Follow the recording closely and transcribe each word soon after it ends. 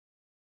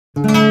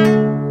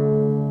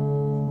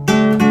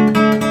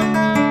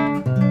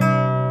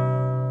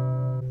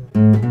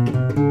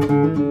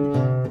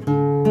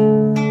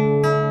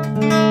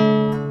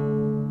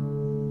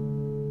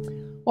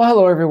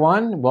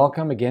everyone.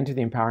 Welcome again to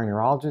the Empowering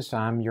Neurologist.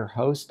 I'm your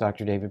host,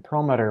 Dr. David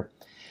Perlmutter.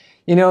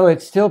 You know,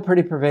 it's still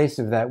pretty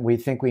pervasive that we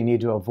think we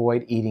need to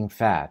avoid eating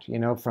fat. You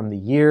know, from the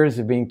years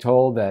of being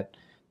told that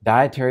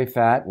dietary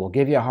fat will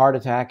give you a heart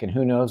attack and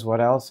who knows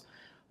what else,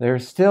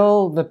 there's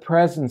still the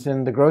presence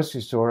in the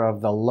grocery store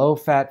of the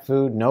low-fat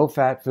food,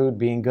 no-fat food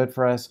being good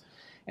for us.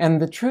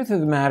 And the truth of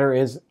the matter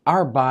is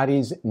our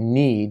bodies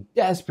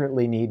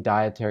desperately need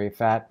dietary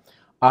fat.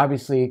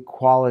 Obviously,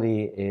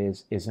 quality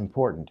is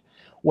important.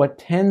 What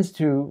tends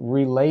to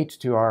relate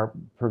to our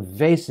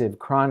pervasive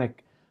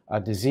chronic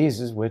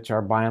diseases, which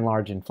are by and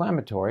large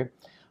inflammatory,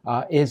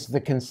 is the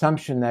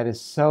consumption that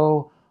is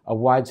so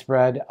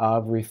widespread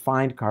of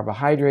refined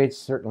carbohydrates,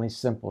 certainly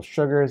simple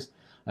sugars,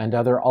 and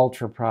other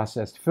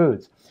ultra-processed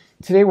foods.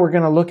 Today we're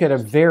going to look at a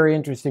very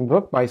interesting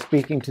book by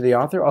speaking to the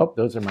author. Oh,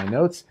 those are my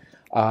notes.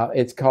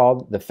 It's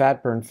called The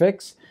Fatburn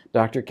Fix.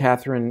 Dr.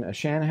 Catherine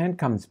Shanahan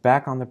comes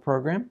back on the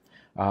program.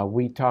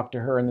 We talked to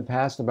her in the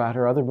past about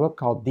her other book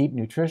called Deep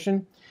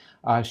Nutrition.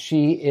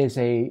 She is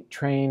a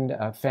trained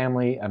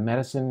family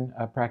medicine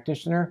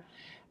practitioner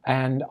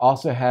and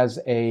also has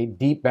a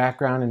deep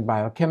background in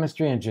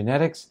biochemistry and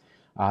genetics.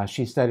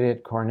 She studied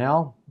at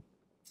Cornell,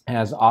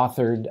 has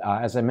authored,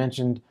 as I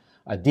mentioned,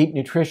 Deep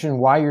Nutrition,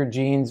 Why Your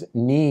Genes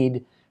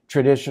Need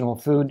Traditional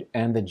Food.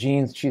 And the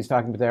genes she's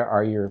talking about there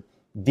are your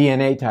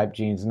DNA type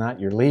genes, not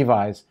your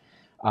Levi's.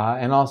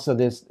 And also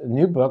this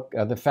new book,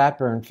 The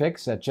Fatburn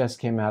Fix, that just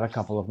came out a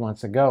couple of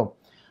months ago.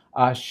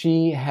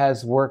 She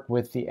has worked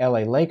with the LA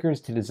Lakers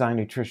to design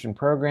nutrition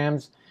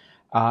programs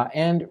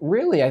and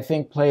really, I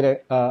think, played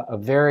a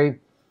very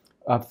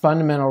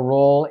fundamental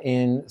role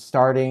in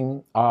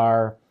starting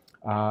our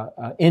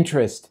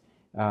interest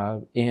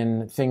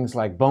in things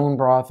like bone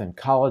broth and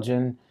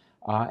collagen.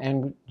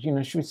 And, you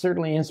know, she was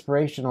certainly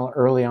inspirational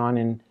early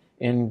on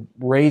in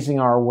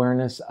raising our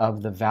awareness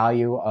of the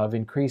value of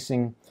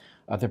increasing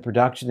the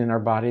production in our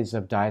bodies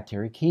of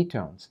dietary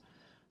ketones.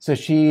 So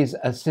she's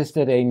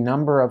assisted a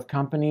number of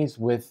companies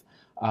with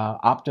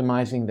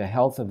optimizing the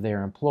health of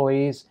their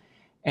employees,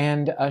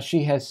 and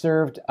she has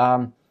served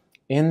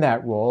in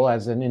that role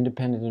as an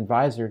independent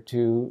advisor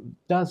to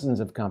dozens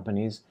of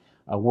companies,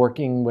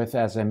 working with,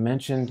 as I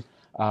mentioned,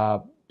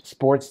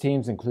 sports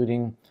teams,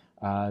 including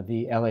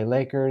the LA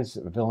Lakers,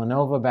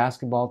 Villanova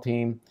basketball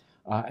team,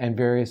 and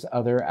various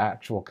other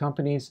actual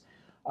companies.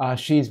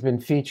 She's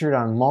been featured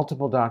on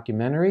multiple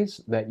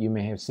documentaries that you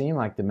may have seen,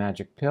 like The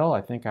Magic Pill.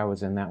 I think I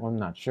was in that one,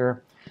 not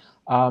sure.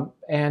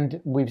 And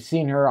we've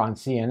seen her on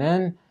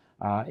CNN,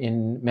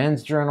 in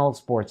Men's Journal,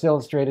 Sports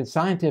Illustrated,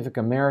 Scientific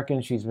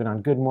American. She's been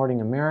on Good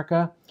Morning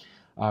America,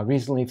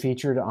 recently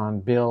featured on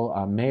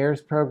Bill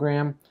Mayer's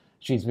program.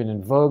 She's been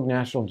in Vogue,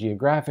 National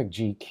Geographic,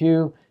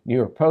 GQ, New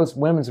York Post,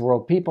 Women's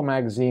World, People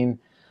magazine,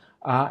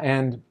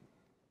 and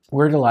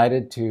we're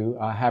delighted to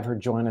have her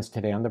join us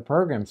today on the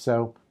program.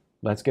 So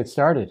let's get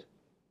started.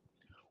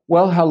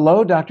 Well,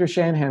 hello, Dr.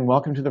 Shanahan.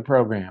 Welcome to the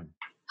program.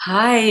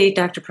 Hi,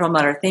 Dr.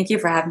 Perlmutter. Thank you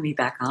for having me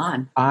back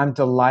on. I'm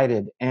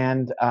delighted.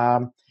 And,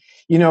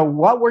 you know,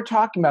 what we're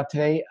talking about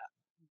today,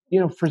 you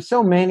know, for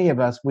so many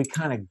of us, we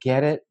kind of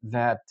get it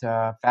that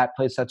fat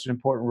plays such an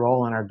important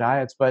role in our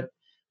diets. But,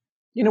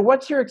 you know,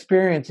 what's your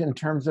experience in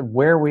terms of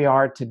where we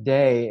are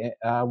today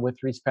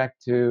with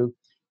respect to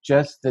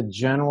just the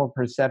general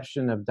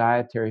perception of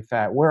dietary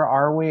fat? Where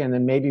are we? And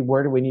then maybe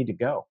where do we need to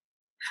go?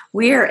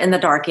 We're in the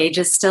dark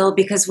ages still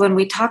because when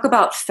we talk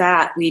about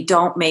fat, we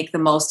don't make the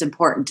most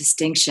important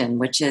distinction,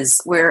 which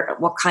is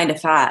what kind of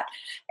fat.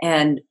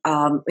 And,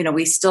 you know,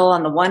 we still,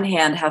 on the one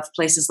hand, have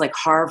places like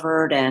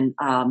Harvard and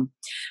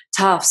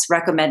Tufts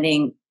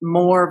recommending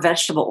more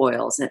vegetable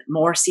oils and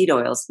more seed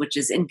oils, which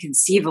is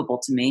inconceivable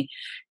to me.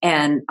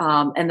 And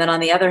then on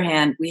the other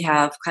hand, we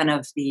have kind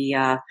of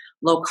the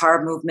low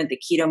carb movement, the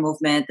keto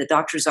movement, the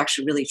doctors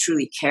actually really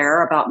truly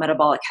care about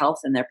metabolic health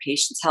and their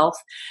patients' health,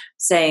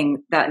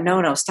 saying that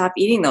no, stop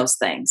eating those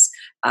things.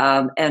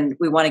 And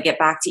we want to get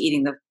back to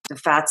eating the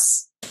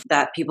fats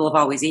that people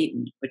have always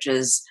eaten, which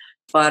is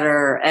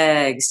butter,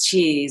 eggs,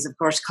 cheese, of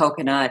course,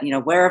 coconut, you know,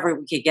 wherever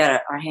we could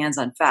get our hands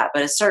on fat.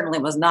 But it certainly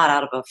was not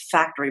out of a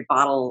factory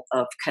bottle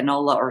of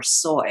canola or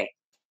soy.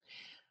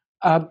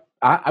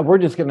 We're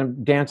just going to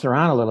dance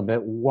around a little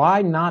bit.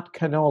 Why not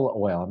canola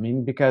oil? I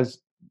mean, because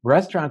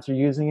restaurants are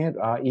using it,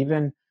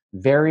 even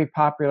very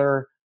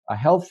popular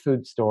health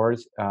food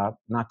stores,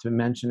 not to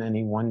mention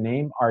any one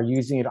name, are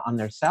using it on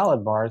their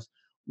salad bars.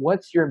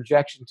 What's your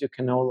objection to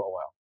canola oil?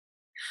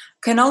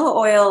 Canola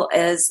oil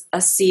is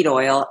a seed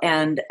oil,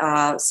 and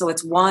so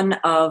it's one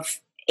of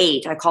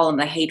 8. I call them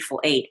the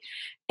hateful 8.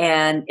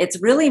 And it's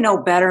really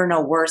no better,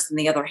 no worse than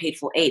the other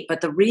hateful 8.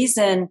 But the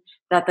reason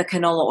that the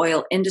canola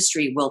oil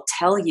industry will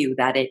tell you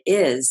that it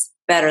is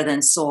better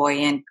than soy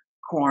and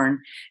corn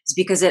is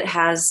because it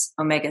has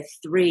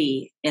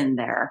omega-3 in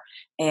there.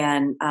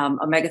 And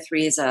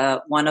omega-3 is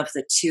one of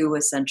the 2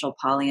 essential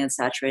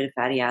polyunsaturated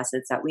fatty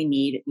acids that we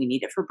need. We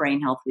need it for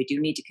brain health. We do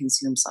need to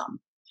consume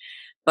some.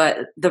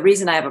 But the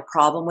reason I have a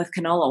problem with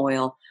canola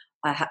oil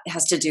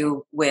has to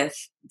do with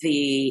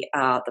the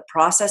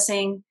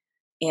processing,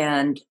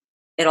 and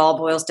it all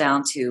boils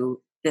down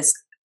to this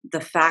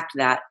the fact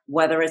that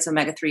whether it's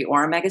omega-3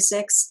 or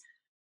omega-6,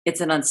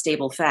 it's an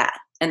unstable fat.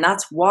 And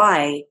that's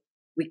why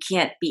we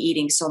can't be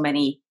eating so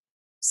many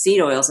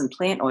seed oils and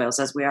plant oils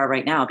as we are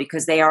right now,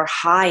 because they are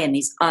high in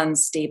these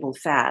unstable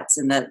fats.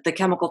 And the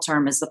chemical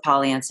term is the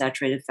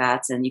polyunsaturated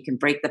fats. And you can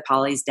break the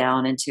polys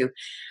down into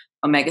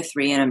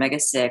omega-3 and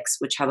omega-6,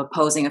 which have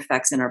opposing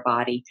effects in our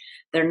body.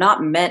 They're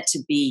not meant to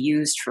be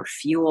used for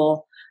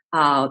fuel.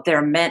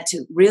 They're meant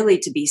to really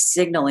to be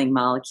signaling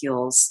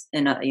molecules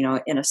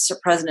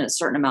present in a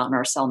certain amount in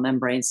our cell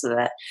membrane, so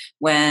that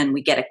when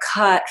we get a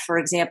cut, for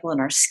example,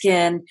 in our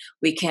skin,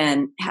 we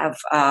can have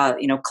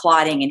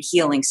clotting and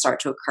healing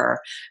start to occur.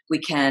 We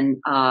can,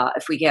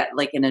 if we get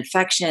like an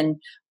infection,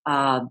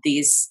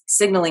 these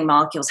signaling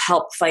molecules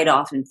help fight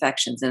off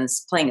infections, and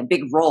it's playing a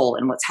big role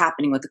in what's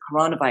happening with the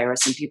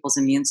coronavirus and people's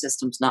immune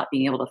systems not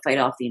being able to fight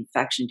off the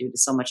infection due to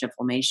so much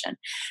inflammation.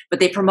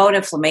 But they promote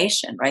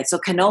inflammation, right? So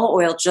canola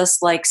oil,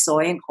 just like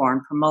soy and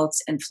corn,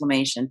 promotes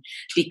inflammation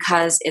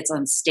because it's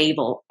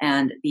unstable,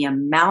 and the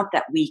amount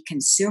that we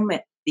consume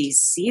these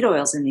seed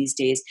oils in these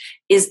days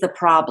is the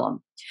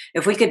problem.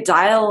 If we could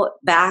dial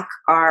back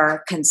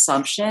our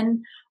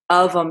consumption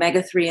of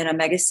omega-3 and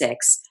omega-6,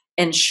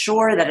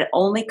 ensure that it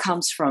only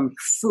comes from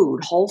food,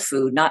 whole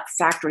food, not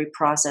factory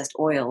processed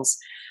oils,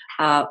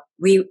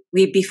 we'd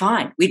be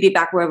fine. We'd be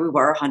back where we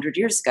were 100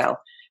 years ago,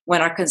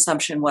 when our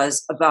consumption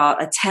was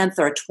about a 10th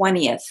or a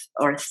 20th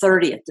or a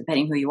 30th,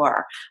 depending who you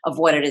are, of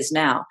what it is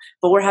now.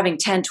 But we're having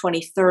 10,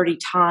 20, 30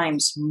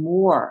 times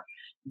more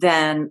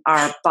than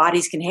our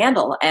bodies can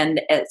handle.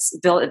 And it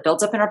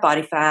builds up in our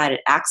body fat.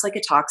 It acts like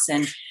a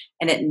toxin,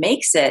 and it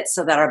makes it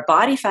so that our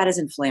body fat is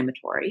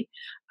inflammatory.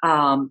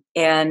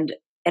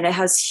 And it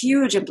has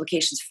huge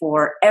implications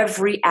for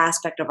every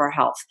aspect of our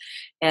health.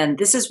 And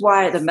this is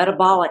why the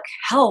metabolic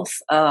health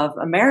of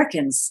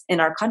Americans in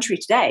our country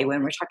today,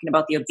 when we're talking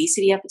about the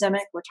obesity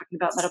epidemic, we're talking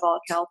about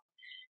metabolic health.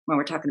 When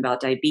we're talking about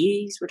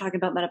diabetes, we're talking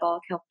about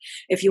metabolic health.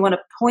 If you want to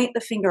point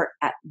the finger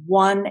at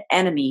one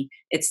enemy,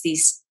 it's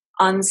these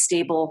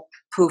unstable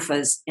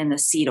PUFAs in the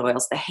seed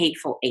oils, the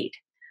hateful eight.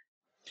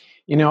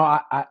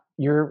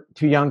 You're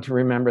too young to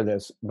remember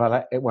this,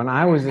 but when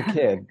I was a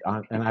kid,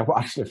 and I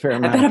watched a fair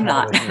amount of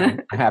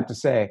television, I have to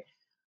say,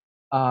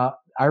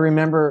 I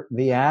remember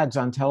the ads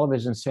on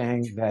television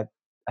saying that,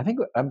 I think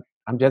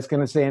I'm just going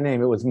to say a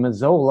name, it was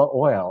Mazola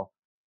oil.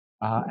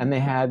 And they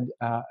had,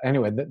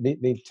 anyway,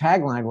 the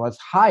tagline was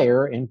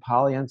higher in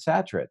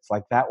polyunsaturates,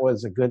 like that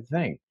was a good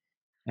thing.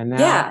 And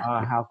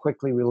now how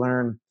quickly we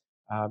learn,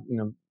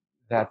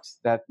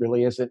 that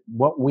really isn't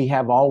what we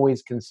have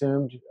always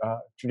consumed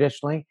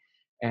traditionally,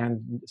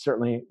 and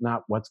certainly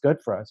not what's good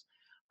for us.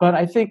 But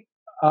I think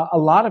a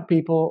lot of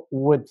people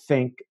would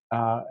think,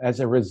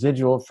 as a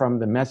residual from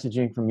the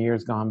messaging from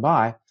years gone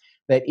by,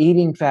 that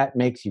eating fat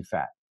makes you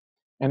fat.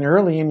 And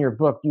early in your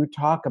book, you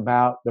talk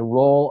about the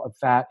role of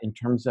fat in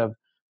terms of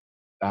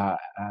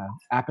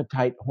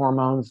appetite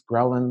hormones,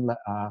 ghrelin,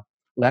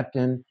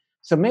 leptin.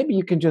 So maybe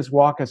you can just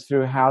walk us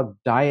through how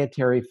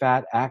dietary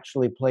fat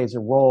actually plays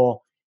a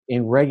role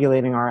in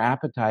regulating our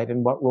appetite,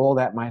 and what role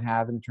that might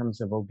have in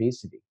terms of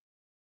obesity.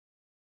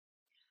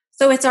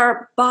 So it's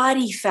our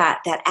body fat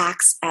that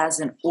acts as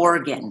an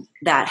organ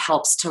that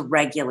helps to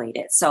regulate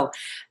it. So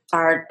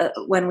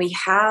when we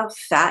have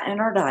fat in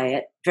our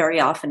diet, very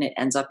often it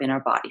ends up in our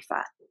body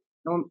fat.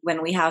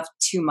 When we have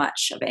too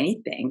much of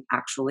anything,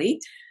 actually,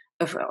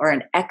 or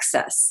an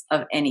excess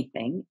of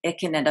anything, it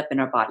can end up in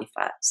our body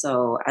fat.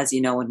 So as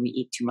you know, when we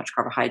eat too much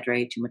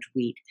carbohydrate, too much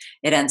wheat,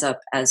 it ends up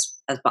as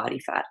body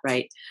fat,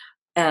 right?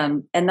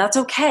 And that's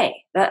okay.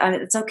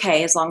 It's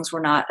okay as long as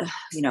we're not,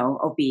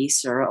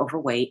 obese or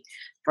overweight.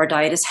 If our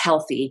diet is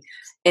healthy,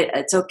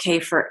 it's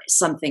okay for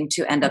something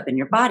to end up in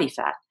your body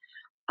fat.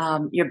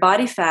 Your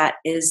body fat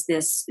is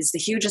the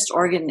hugest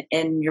organ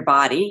in your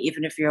body.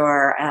 Even if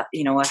you're at,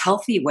 a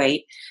healthy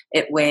weight,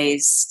 it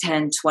weighs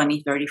 10,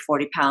 20, 30,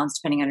 40 pounds,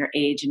 depending on your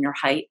age and your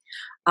height.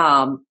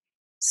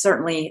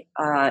 Certainly,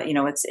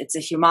 it's a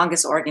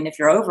humongous organ if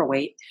you're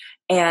overweight.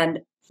 And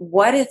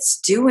what it's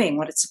doing,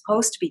 what it's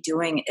supposed to be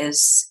doing,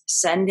 is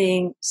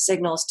sending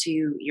signals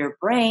to your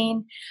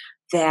brain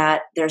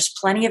that there's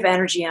plenty of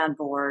energy on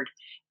board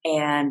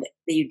and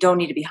that you don't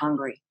need to be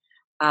hungry.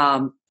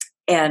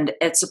 And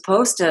it's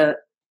supposed to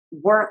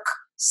work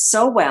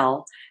so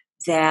well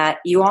that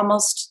you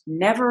almost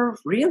never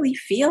really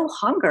feel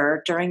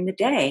hunger during the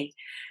day.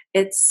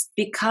 It's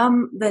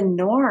become the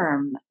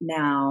norm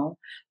now.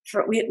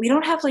 We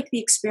don't have like the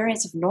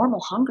experience of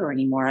normal hunger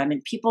anymore. I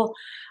mean, people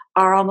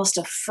are almost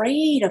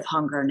afraid of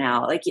hunger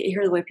now. Like, you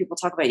hear the way people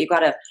talk about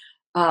it,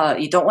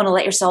 you don't want to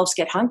let yourselves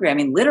get hungry. I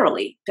mean,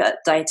 literally,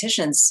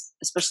 dietitians,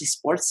 especially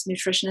sports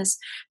nutritionists,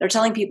 they're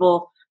telling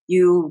people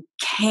you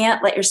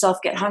can't let yourself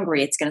get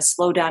hungry. It's going to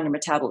slow down your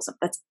metabolism.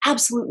 That's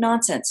absolute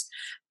nonsense.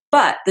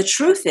 But the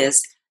truth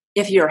is,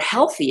 if you're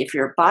healthy, if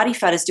your body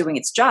fat is doing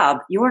its job,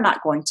 you are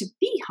not going to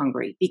be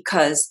hungry,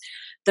 because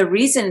The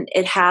reason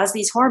it has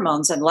these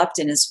hormones, and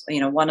leptin is,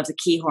 one of the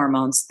key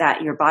hormones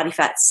that your body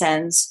fat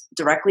sends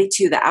directly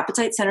to the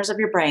appetite centers of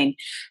your brain.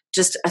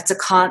 Just it's a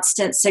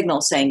constant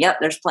signal saying, "Yep,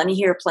 there's plenty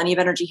here, plenty of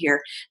energy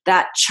here."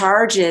 That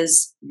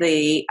charges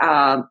the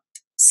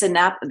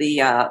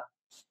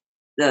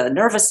the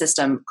nervous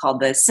system called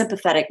the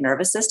sympathetic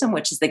nervous system,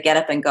 which is the get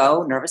up and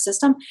go nervous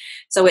system.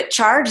 So it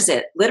charges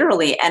it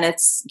literally, and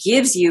it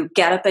gives you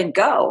get up and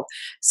go.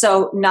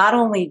 So not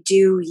only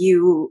do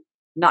you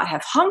not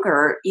have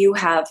hunger, you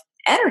have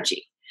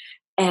energy.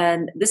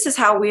 And this is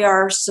how we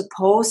are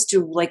supposed to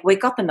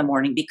wake up in the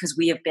morning, because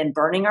we have been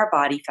burning our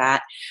body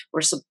fat.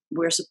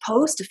 We're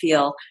supposed to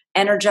feel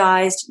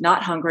energized,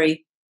 not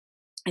hungry.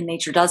 And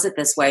nature does it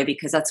this way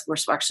because we're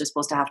actually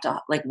supposed to have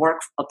to work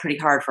pretty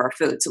hard for our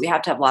food. So we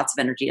have to have lots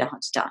of energy to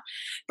hunt it down.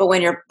 But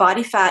when your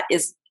body fat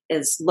is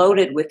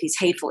loaded with these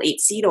hateful 8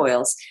 seed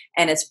oils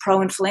and it's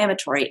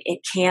pro-inflammatory,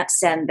 it can't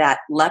send that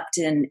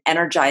leptin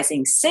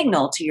energizing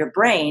signal to your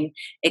brain.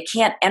 It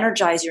can't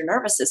energize your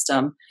nervous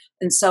system.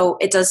 And so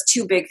it does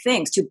 2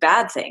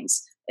 bad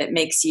things. It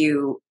makes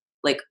you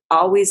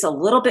always a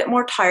little bit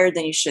more tired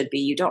than you should be.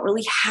 You don't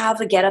really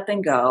have a get up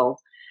and go.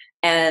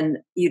 And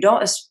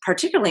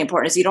particularly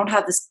important is you don't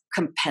have this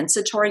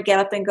compensatory get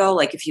up and go.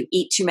 Like if you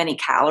eat too many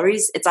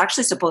calories, it's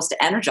actually supposed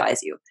to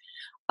energize you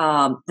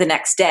the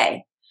next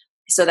day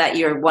so that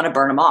you want to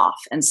burn them off.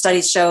 And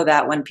studies show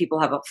that when people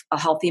have a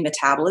healthy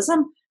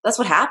metabolism, that's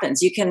what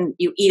happens. You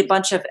eat a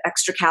bunch of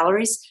extra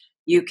calories.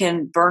 You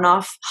can burn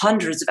off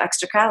hundreds of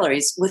extra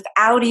calories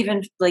without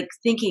even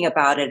thinking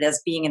about it as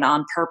being an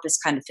on purpose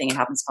kind of thing. It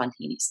happens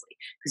spontaneously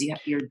because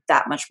you're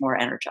that much more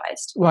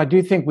energized. Well, I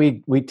do think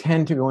we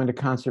tend to go into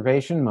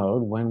conservation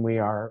mode when we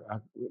are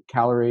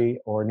calorie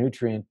or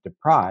nutrient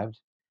deprived,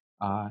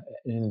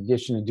 in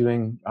addition to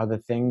doing other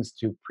things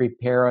to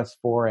prepare us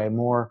for a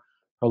more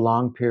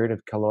prolonged period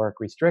of caloric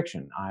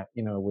restriction.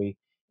 We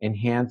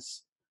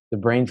enhance the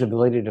brain's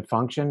ability to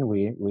function.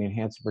 We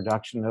enhance the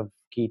production of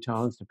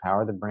ketones to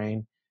power the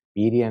brain,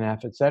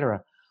 BDNF, et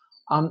cetera.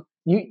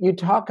 You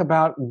talk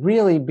about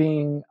really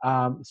being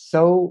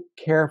so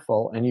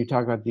careful, and you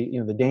talk about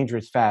the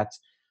dangerous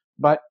fats,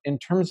 but in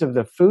terms of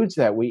the foods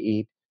that we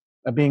eat,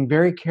 being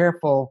very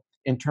careful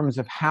in terms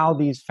of how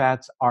these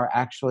fats are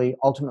actually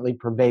ultimately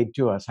purveyed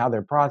to us, how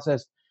they're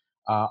processed,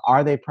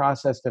 are they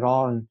processed at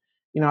all? And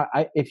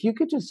if you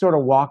could just sort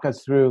of walk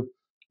us through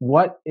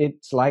what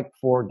it's like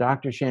for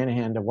Dr.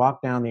 Shanahan to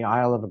walk down the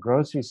aisle of a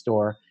grocery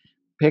store,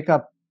 pick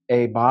up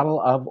a bottle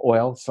of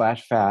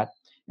oil/fat,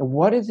 and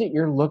what is it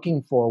you're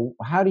looking for?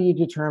 How do you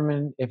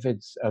determine if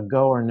it's a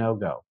go or no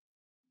go?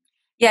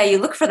 Yeah, you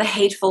look for the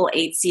hateful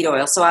 8 seed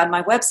oil. So on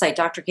my website,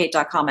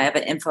 drkate.com, I have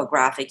an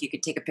infographic. You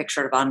could take a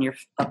picture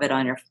keep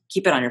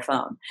it on your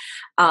phone.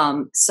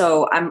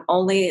 So I'm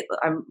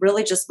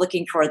really just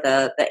looking for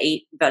the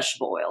 8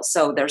 vegetable oils.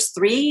 So there's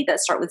 3 that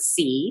start with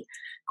C: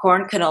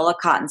 corn, canola,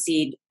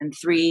 cottonseed, and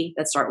 3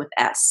 that start with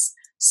S: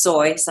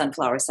 soy,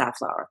 sunflower,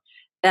 safflower.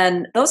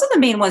 And those are the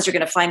main ones you're going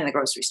to find in the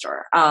grocery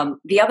store.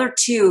 The other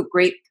 2,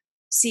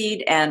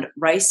 grapeseed and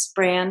rice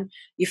bran,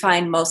 you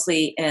find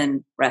mostly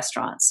in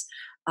restaurants.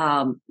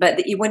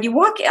 But when you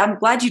walk, I'm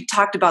glad you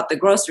talked about the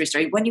grocery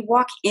store. When you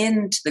walk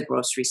into the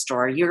grocery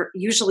store, you're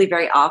usually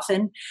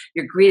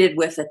you're greeted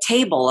with a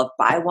table of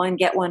buy one,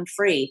 get one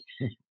free.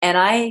 And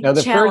Now,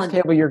 the first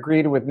table you're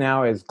greeted with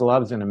now is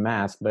gloves and a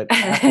mask, but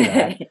after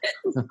that.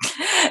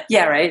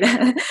 Yeah, right.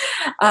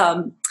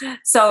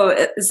 So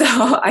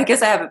I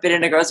guess I haven't been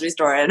in a grocery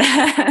store in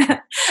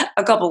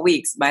a couple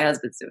weeks. My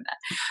husband's doing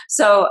that.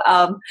 So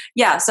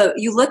so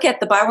you look at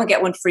the buy one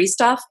get one free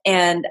stuff,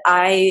 and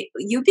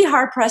you'd be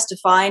hard pressed to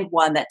find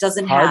one that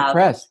doesn't have hard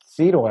pressed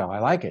seed oil. I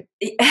like it.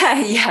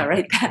 Yeah,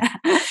 right.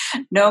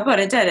 No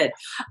pun intended.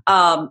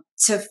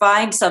 To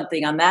find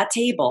something on that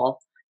table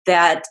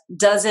that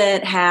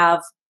doesn't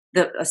have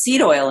a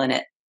seed oil in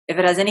it. If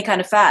it has any kind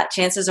of fat,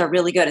 chances are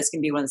really good it's going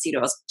to be one of the seed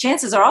oils.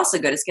 Chances are also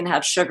good it's going to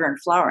have sugar and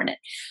flour in it.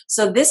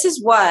 So this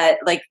is what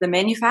the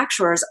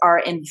manufacturers are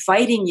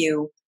inviting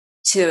you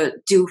to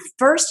do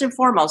first and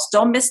foremost.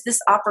 Don't miss this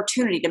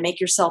opportunity to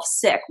make yourself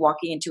sick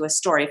walking into a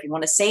store. If you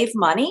want to save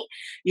money,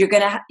 you're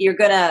gonna.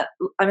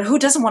 I mean, who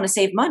doesn't want to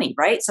save money,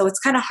 right? So it's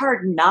kind of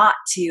hard not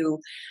to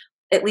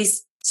at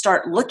least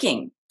start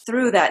looking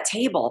through that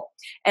table.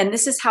 And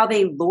this is how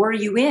they lure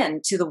you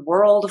into the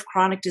world of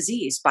chronic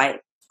disease, by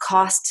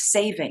cost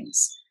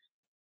savings.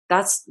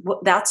 That's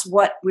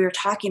what we're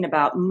talking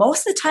about.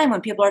 Most of the time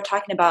when people are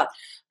talking about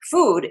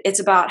food, it's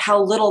about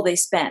how little they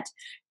spent.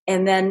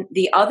 And then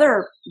the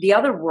other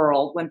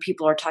world, when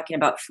people are talking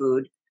about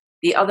food,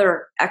 the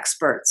other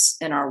experts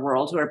in our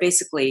world, who are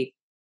basically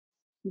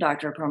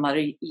Dr.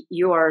 Perlmutter,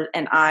 you are,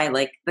 and I,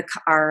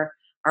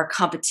 our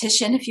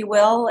competition, if you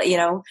will,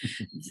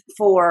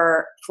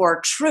 for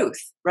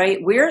truth, right?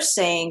 We're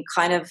saying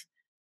kind of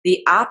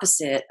the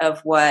opposite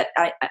of what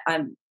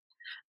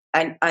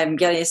I'm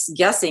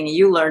guessing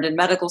you learned in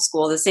medical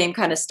school, the same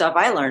kind of stuff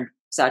I learned.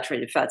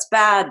 Saturated fat's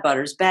bad,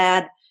 butter's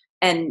bad.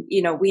 And,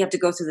 we have to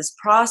go through this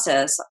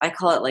process. I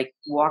call it like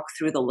walk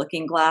through the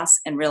looking glass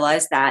and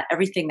realize that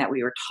everything that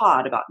we were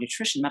taught about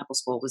nutrition in medical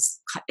school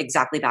was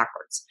exactly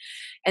backwards.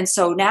 And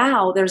so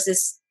now there's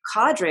this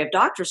cadre of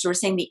doctors who are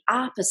saying the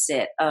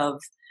opposite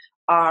of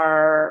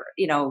our,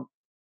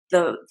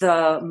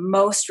 the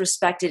most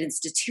respected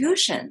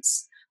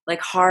institutions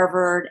like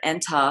Harvard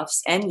and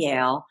Tufts and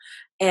Yale.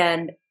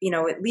 And,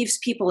 it leaves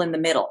people in the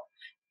middle.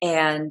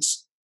 And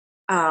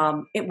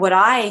what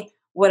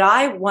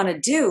I want to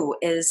do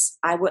is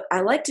I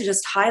like to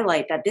just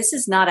highlight that this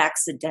is not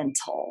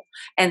accidental,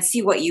 and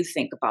see what you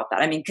think about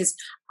that. I mean, because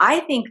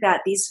I think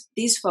that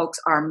these folks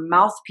are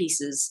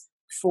mouthpieces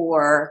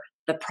for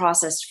the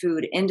processed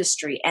food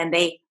industry, and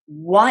they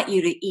want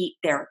you to eat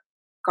their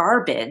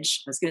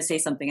garbage. I was going to say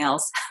something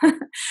else,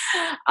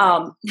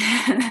 um,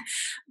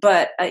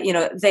 but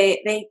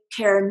they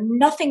care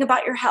nothing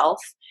about your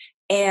health,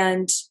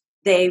 and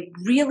they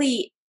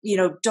really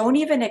don't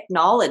even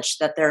acknowledge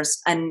that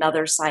there's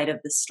another side of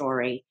the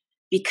story,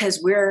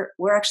 because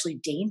we're actually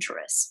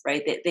dangerous,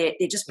 right? They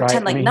just Right.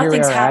 pretend I like mean, here we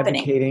nothing's are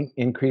happening. advocating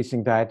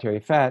increasing dietary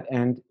fat,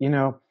 and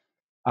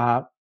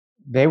uh,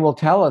 they will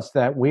tell us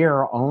that we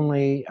are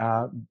only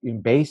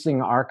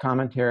basing our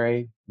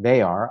commentary,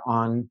 they are,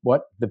 on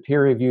what the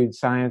peer-reviewed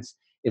science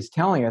is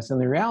telling us.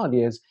 And the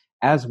reality is,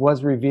 as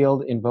was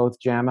revealed in both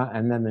JAMA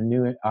and then the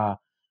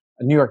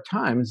New York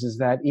Times, is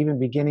that even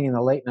beginning in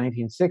the late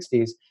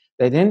 1960s,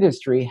 that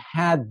industry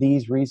had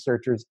these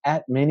researchers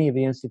at many of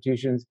the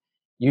institutions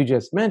you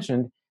just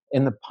mentioned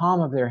in the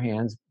palm of their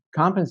hands,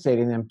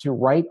 compensating them to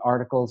write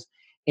articles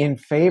in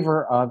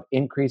favor of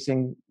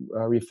increasing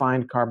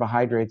refined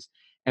carbohydrates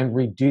and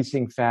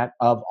reducing fat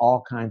of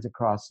all kinds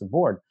across the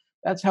board.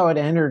 That's how it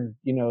entered,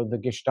 the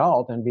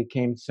gestalt and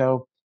became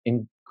so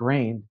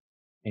ingrained.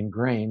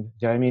 Ingrained.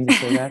 Did I mean to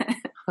say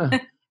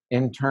that?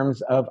 In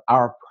terms of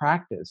our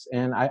practice.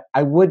 And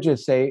I would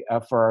just say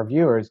for our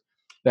viewers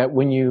that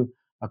when you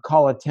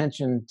call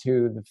attention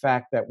to the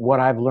fact that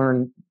what I've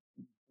learned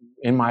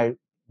in my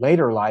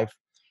later life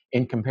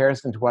in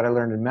comparison to what I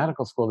learned in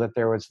medical school, that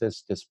there was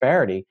this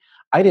disparity.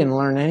 I didn't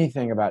learn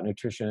anything about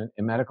nutrition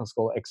in medical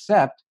school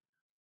except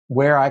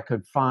where I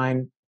could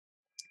find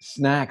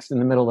snacks in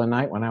the middle of the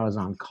night when I was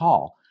on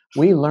call.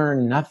 We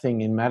learned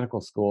nothing in medical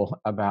school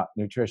about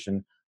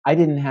nutrition. I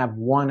didn't have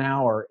 1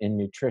 hour in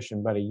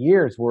nutrition, but a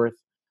year's worth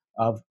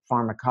of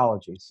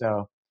pharmacology.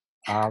 So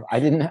I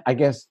didn't, I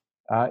guess,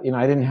 I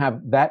didn't have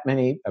that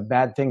many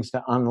bad things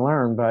to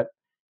unlearn, but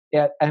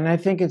yeah, and I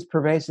think it's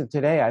pervasive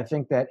today. I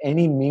think that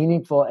any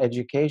meaningful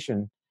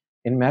education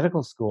in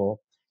medical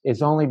school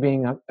is only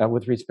being,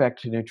 with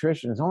respect to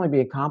nutrition, is only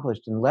being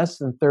accomplished in less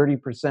than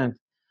 30%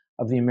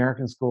 of the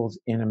American schools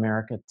in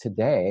America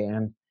today.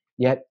 And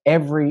yet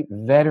every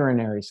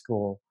veterinary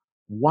school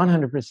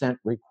 100%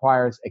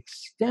 requires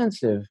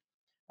extensive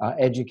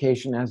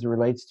education as it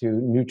relates to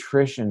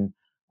nutrition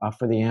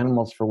for the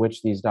animals for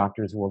which these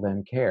doctors will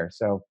then care.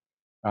 So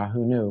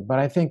who knew? But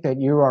I think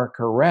that you are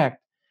correct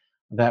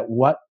that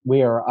what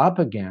we are up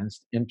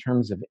against in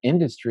terms of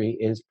industry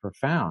is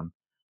profound.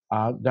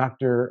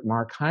 Dr.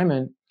 Mark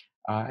Hyman,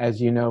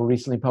 as you know,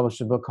 recently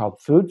published a book called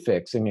Food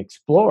Fix and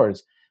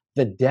explores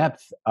the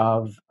depth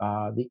of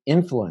the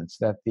influence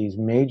that these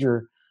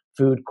major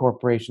food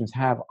corporations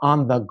have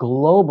on the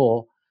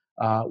global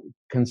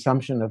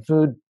consumption of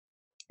food.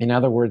 In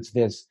other words,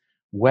 this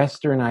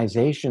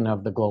westernization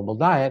of the global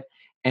diet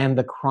and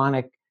the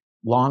chronic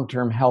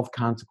long-term health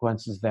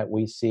consequences that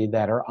we see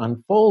that are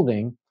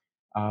unfolding,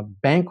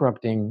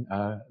 bankrupting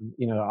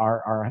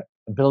our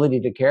ability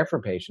to care for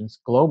patients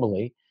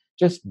globally,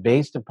 just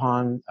based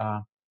upon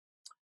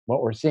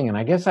what we're seeing. And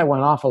I guess I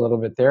went off a little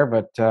bit there,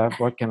 but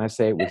what can I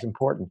say? It was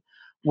important.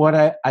 What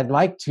I'd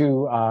like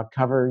to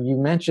cover, you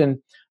mentioned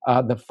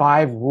the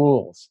 5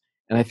 rules.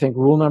 And I think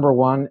rule number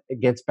 1, it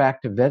gets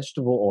back to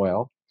vegetable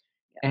oil.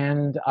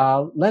 And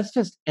let's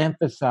just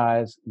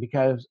emphasize,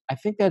 because I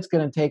think that's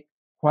going to take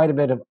quite a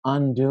bit of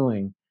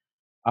undoing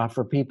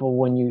for people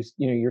when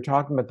you're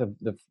talking about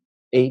the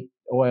 8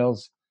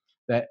 oils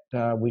that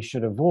we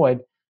should avoid.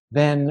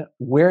 Then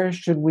where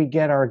should we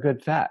get our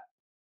good fat?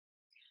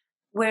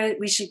 Where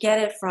we should get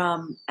it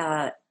from,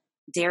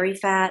 dairy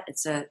fat.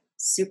 It's a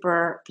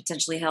super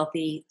potentially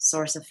healthy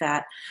source of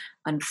fat.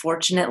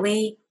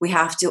 Unfortunately, we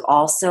have to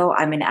also,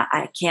 I mean,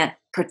 I can't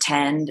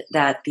pretend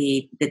that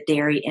the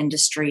dairy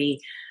industry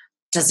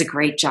does a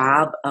great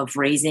job of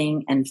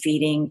raising and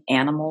feeding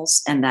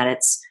animals, and that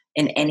it's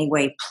in any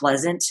way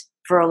pleasant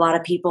for a lot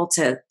of people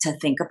to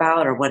think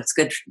about, or what it's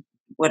good,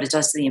 what it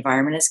does to the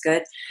environment is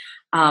good.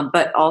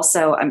 But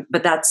also,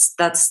 but that's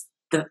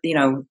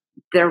the,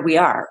 there we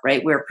are,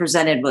 right? We're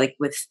presented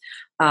with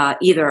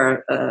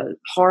either a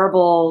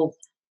horrible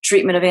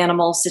treatment of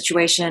animal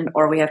situation,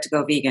 or we have to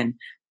go vegan.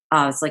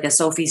 It's like a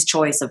Sophie's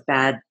choice of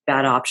bad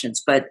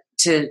options. But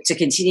to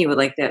continue with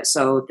like that,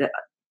 so the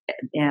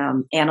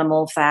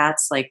animal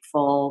fats, like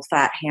full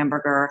fat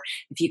hamburger,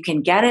 if you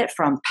can get it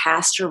from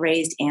pasture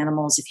raised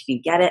animals, if you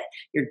can get it,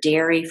 your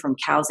dairy from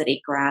cows that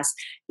ate grass,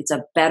 it's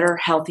a better,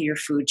 healthier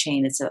food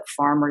chain. It's a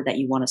farmer that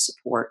you want to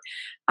support.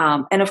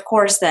 And of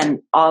course,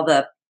 then all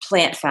the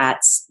plant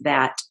fats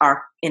that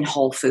are in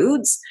whole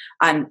foods,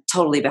 I'm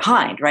totally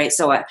behind, right?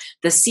 So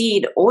the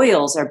seed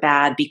oils are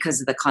bad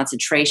because of the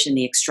concentration,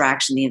 the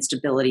extraction, the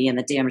instability, and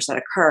the damage that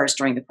occurs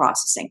during the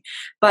processing.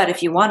 But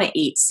if you want to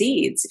eat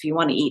seeds, if you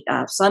want to eat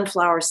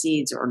sunflower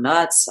seeds or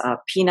nuts,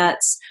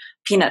 peanuts,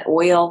 peanut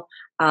oil,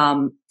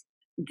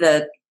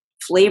 the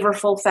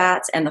flavorful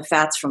fats and the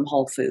fats from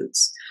whole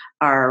foods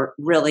are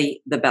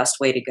really the best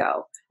way to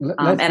go.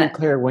 Let's be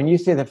clear. When you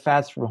say the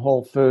fats from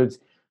whole foods,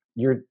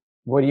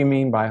 what do you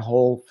mean by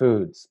whole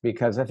foods?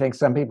 Because I think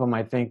some people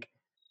might think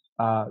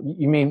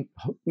you mean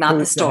not the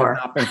foods that have store.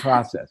 not been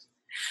processed.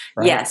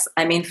 Right? Yes,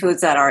 I mean foods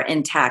that are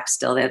intact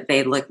still. That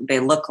they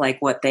look like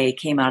what they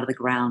came out of the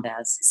ground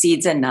as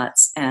seeds and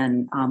nuts,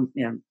 and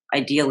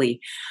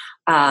ideally,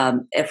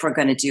 if we're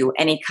going to do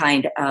any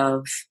kind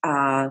of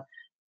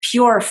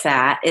pure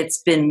fat,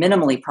 it's been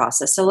minimally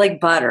processed. So like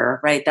butter,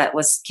 right? That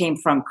came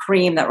from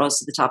cream that rose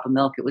to the top of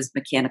milk. It was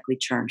mechanically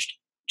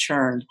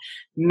churned,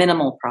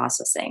 minimal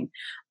processing.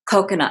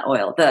 Coconut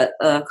oil.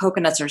 The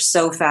coconuts are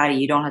so fatty,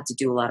 you don't have to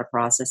do a lot of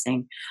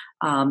processing.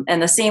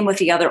 And the same with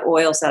the other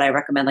oils that I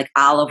recommend, like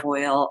olive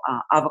oil,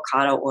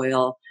 avocado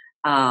oil,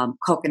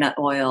 coconut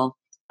oil,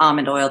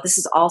 almond oil. This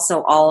is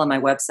also all on my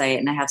website,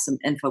 and I have some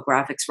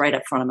infographics right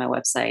up front of my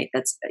website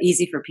that's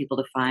easy for people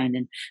to find.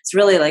 And it's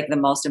really like the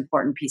most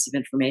important piece of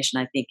information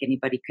I think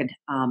anybody could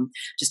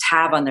just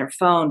have on their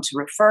phone to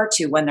refer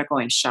to when they're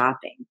going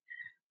shopping.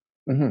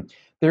 Mm-hmm.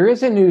 There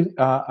is a new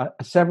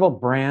several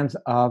brands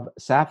of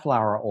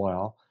safflower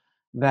oil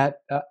that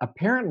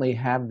apparently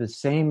have the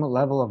same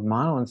level of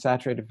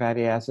monounsaturated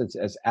fatty acids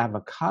as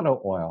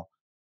avocado oil,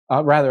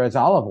 rather as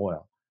olive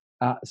oil.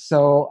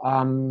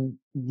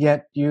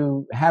 Yet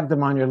you have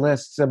them on your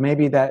list. So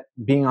maybe that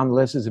being on the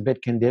list is a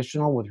bit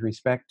conditional with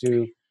respect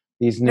to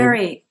these new.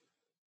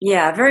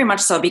 Very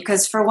much so.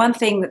 Because for one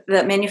thing,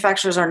 the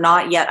manufacturers are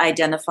not yet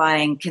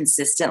identifying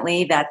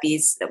consistently that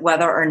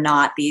whether or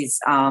not these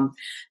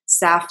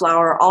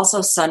safflower,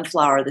 also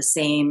sunflower, the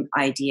same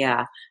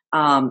idea,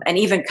 and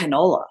even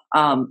canola,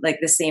 like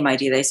the same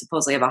idea. They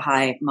supposedly have a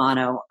high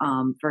mono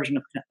version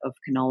of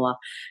canola,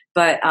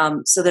 but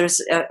so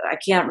I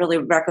can't really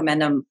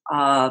recommend them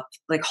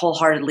like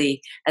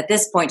wholeheartedly at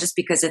this point, just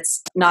because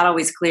it's not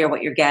always clear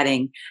what you're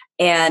getting.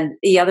 And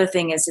the other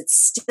thing is it's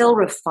still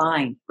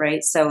refined,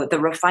 right? So the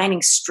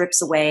refining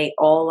strips away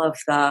all of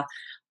the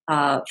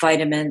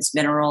vitamins,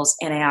 minerals,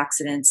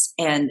 antioxidants,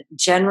 and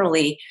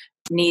generally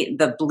need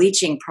the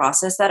bleaching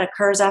process that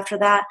occurs after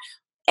that.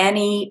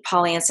 Any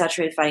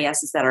polyunsaturated fatty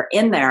acids that are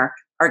in there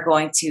are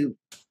going to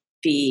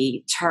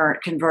be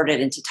converted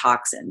into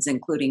toxins,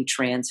 including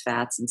trans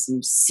fats and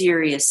some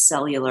serious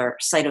cellular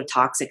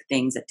cytotoxic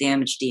things that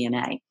damage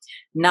DNA.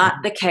 Not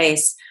the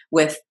case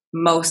with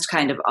most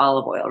kind of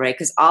olive oil, right?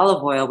 Because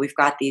olive oil, we've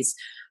got these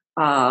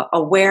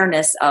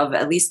awareness of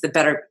at least the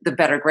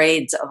better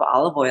grades of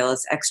olive oil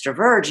is extra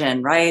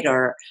virgin, right?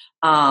 Or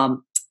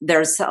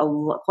there's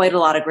quite a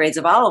lot of grades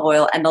of olive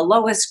oil, and the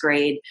lowest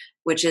grade,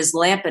 which is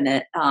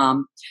lampanate,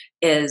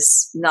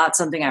 is not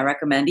something I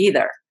recommend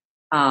either.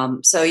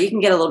 So you can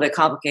get a little bit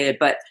complicated,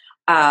 but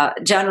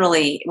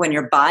generally, when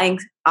you're buying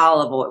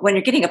olive oil, when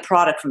you're getting a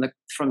product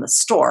from the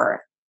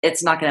store,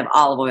 it's not going to have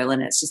olive oil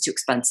in it. It's just too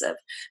expensive.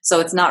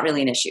 So it's not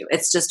really an issue.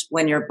 It's just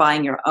when you're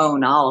buying your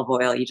own olive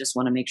oil, you just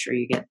want to make sure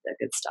you get the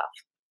good stuff.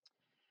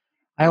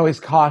 I always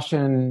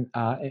caution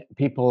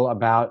people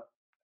about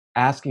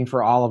asking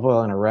for olive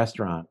oil in a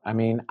restaurant. I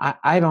mean,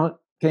 I don't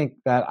think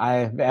that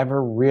I've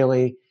ever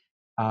really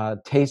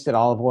tasted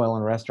olive oil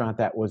in a restaurant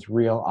that was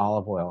real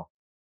olive oil.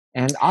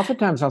 And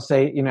oftentimes I'll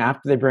say,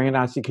 after they bring it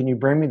out, I say, can you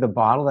bring me the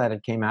bottle that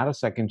it came out of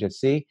so I can just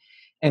see?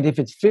 And if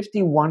it's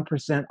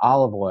 51%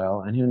 olive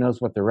oil, and who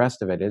knows what the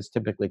rest of it is,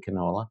 typically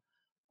canola,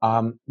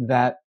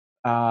 that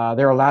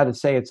they're allowed to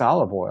say it's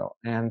olive oil.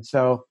 And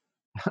so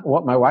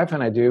what my wife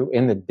and I do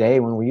in the day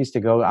when we used to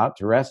go out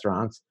to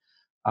restaurants,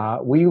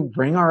 we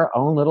bring our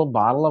own little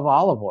bottle of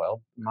olive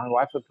oil. My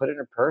wife would put it in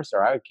her purse,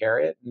 or I would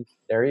carry it, and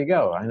there you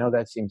go. I know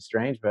that seems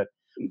strange, but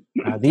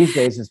these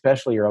days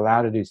especially, you're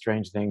allowed to do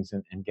strange things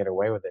and get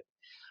away with it.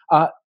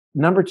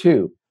 Number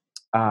two,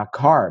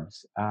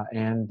 carbs.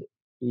 And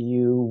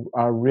you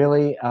are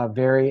really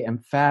very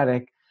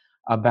emphatic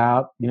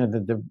about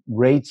the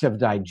rates of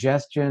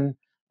digestion,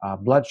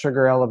 blood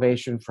sugar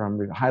elevation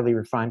from highly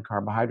refined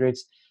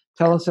carbohydrates.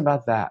 Tell us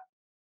about that.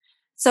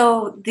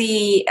 So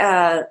the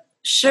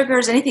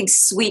sugars, anything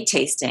sweet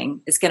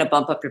tasting, is going to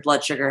bump up your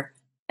blood sugar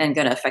and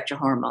going to affect your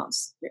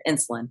hormones, your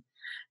insulin,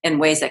 in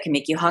ways that can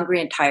make you hungry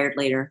and tired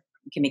later.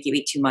 It can make you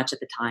eat too much at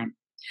the time.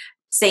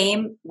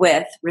 Same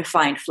with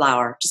refined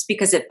flour. Just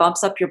because it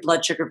bumps up your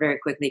blood sugar very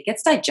quickly, it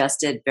gets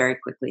digested very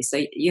quickly.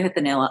 So you hit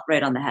the nail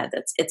right on the head.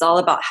 It's all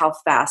about how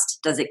fast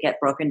does it get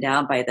broken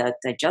down by the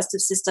digestive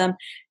system,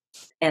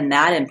 and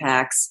that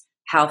impacts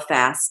how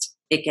fast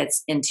it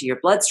gets into your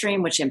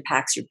bloodstream, which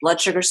impacts your blood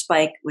sugar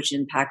spike, which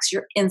impacts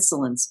your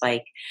insulin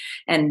spike.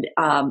 And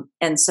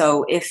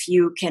so if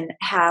you can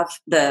have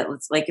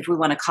if we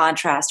want to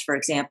contrast, for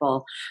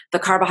example, the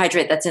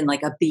carbohydrate that's in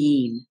like a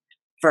bean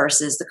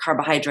versus the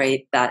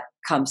carbohydrate that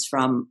comes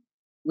from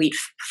wheat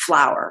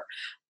flour.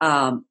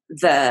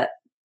 The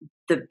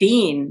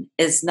bean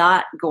is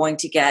not going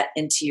to get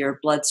into your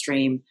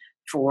bloodstream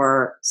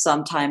for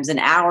sometimes an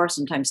hour,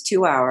 sometimes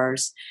 2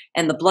 hours.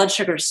 And the blood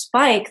sugar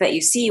spike that you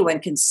see when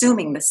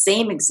consuming the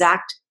same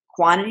exact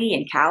quantity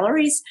in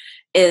calories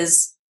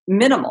is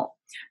minimal.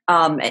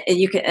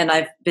 And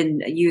I've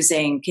been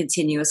using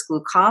continuous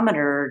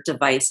glucometer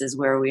devices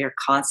where we are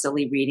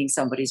constantly reading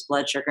somebody's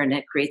blood sugar, and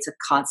it creates a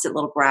constant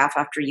little graph.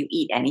 After you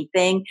eat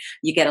anything,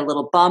 you get a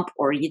little bump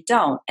or you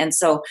don't. And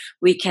so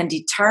we can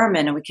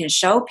determine and we can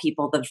show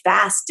people the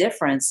vast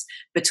difference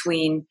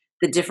between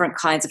the different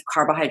kinds of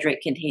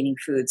carbohydrate containing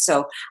foods.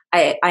 So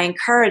I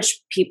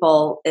encourage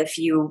people, if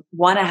you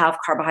want to have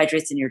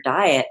carbohydrates in your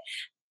diet,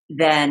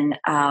 then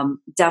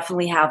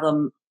definitely have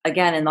them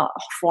again in the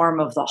form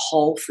of the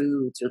whole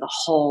foods or the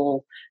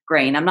whole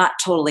grain. I'm not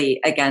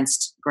totally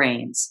against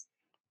grains.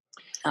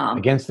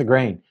 Against the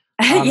grain.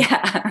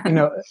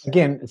 Yeah.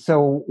 Again,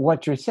 so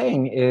what you're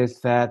saying is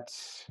that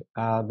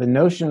the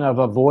notion of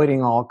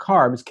avoiding all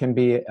carbs can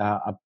be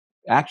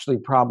actually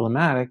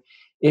problematic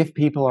if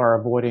people are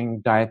avoiding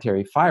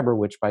dietary fiber,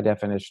 which by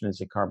definition is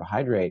a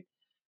carbohydrate.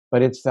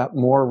 But it's that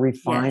more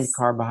refined Yes.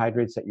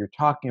 carbohydrates that you're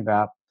talking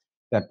about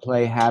that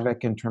play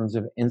havoc in terms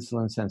of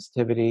insulin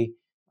sensitivity,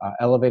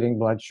 elevating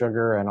blood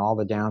sugar, and all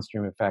the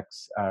downstream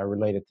effects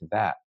related to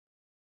that.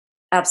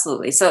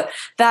 Absolutely. So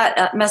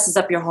that messes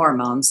up your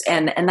hormones,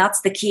 and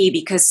that's the key,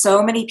 because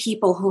so many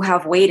people who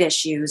have weight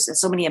issues, and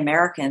so many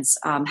Americans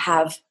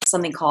have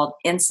something called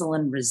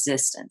insulin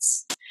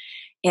resistance.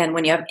 And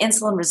when you have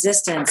insulin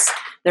resistance,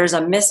 there's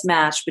a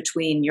mismatch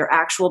between your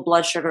actual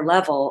blood sugar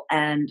level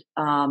and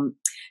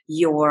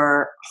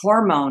your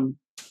hormone,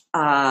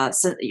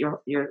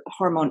 your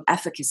hormone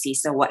efficacy.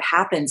 So what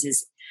happens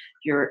is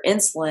your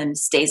insulin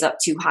stays up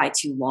too high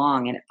too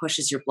long, and it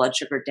pushes your blood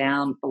sugar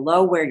down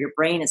below where your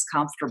brain is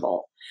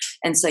comfortable.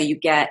 And so you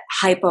get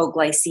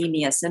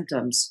hypoglycemia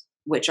symptoms,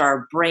 which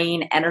are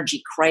brain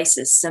energy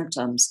crisis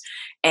symptoms.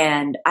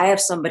 And I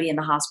have somebody in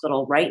the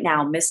hospital right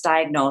now,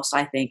 misdiagnosed,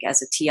 I think,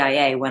 as a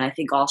TIA, when I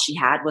think all she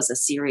had was a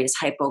serious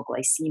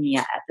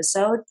hypoglycemia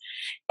episode.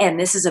 And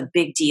this is a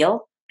big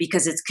deal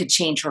because it could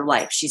change her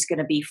life. She's going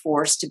to be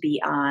forced to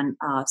be on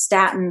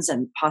statins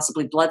and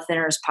possibly blood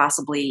thinners,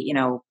 possibly,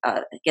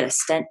 get a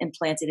stent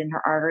implanted in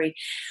her artery.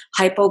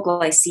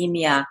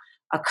 Hypoglycemia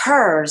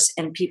occurs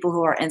in people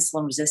who are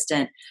insulin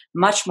resistant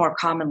much more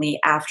commonly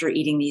after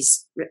eating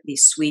these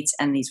sweets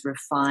and these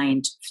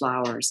refined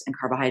flours and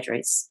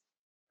carbohydrates.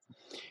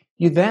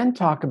 You then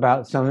talk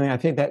about something I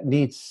think that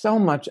needs so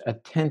much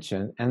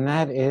attention, and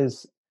that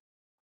is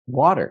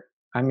water.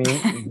 I mean,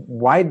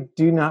 why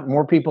do not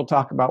more people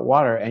talk about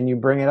water? And you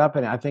bring it up,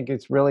 and I think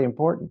it's really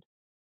important.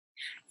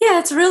 Yeah,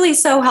 it's really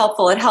so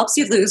helpful. It helps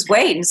you lose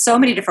weight in so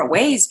many different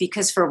ways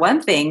because, for one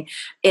thing,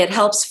 it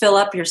helps fill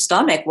up your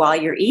stomach while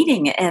you're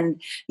eating.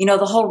 And,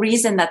 the whole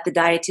reason that the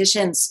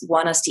dietitians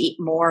want us to eat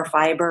more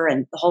fiber,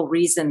 and the whole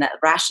reason, that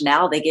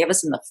rationale they gave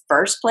us in the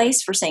first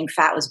place for saying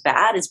fat was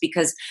bad, is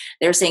because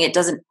they're saying it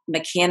doesn't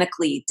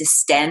mechanically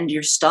distend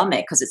your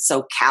stomach because it's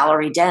so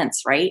calorie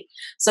dense, right?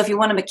 So if you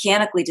want to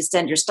mechanically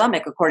distend your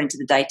stomach, according to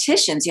the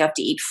dietitians, you have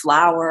to eat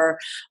flour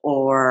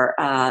or,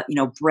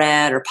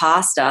 bread or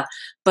pasta.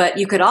 But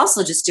you could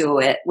also just do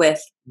it with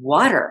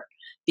water,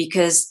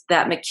 because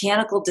that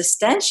mechanical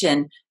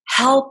distension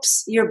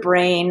helps your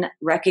brain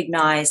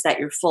recognize that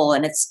you're full.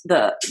 And it's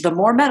the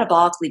more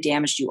metabolically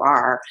damaged you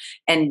are.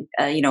 And,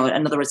 in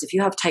other words, if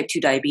you have type 2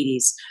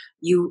 diabetes,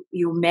 you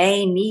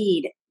may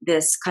need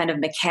this kind of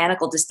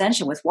mechanical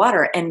distension with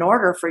water in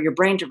order for your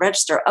brain to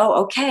register,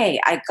 oh, okay,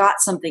 I got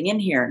something in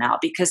here now,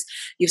 because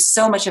you have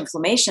so much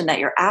inflammation that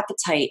your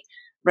appetite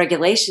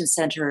regulation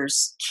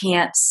centers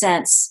can't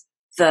sense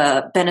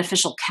the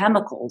beneficial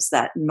chemicals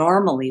that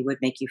normally would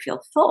make you feel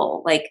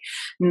full. Like,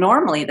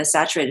 normally the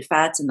saturated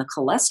fats and the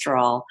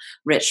cholesterol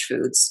rich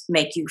foods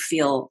make you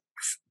feel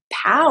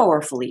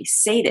powerfully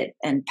sated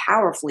and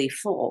powerfully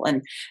full,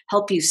 and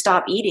help you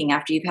stop eating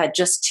after you've had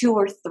just 2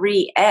 or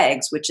 3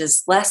 eggs, which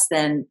is less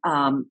than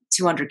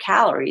 200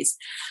 calories,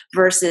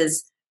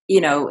 versus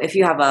if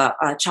you have a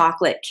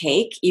chocolate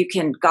cake, you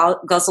can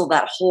guzzle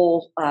that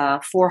whole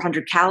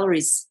 400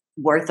 calories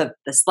worth of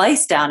the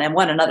slice down and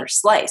want another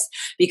slice,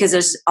 because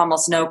there's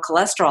almost no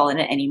cholesterol in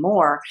it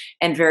anymore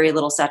and very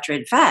little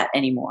saturated fat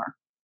anymore.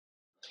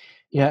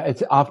 Yeah,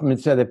 it's often been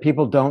said that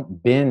people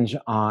don't binge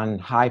on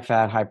high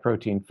fat, high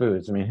protein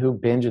foods. I mean, who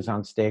binges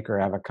on steak or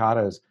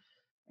avocados?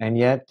 And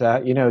yet,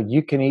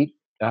 you can eat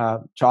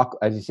chocolate,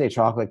 as you say,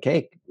 chocolate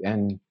cake,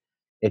 and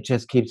it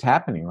just keeps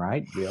happening,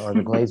 right? Or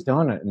the glazed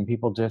donut, and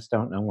people just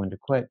don't know when to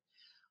quit.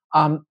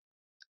 Um,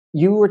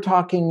 you were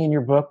talking in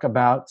your book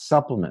about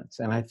supplements,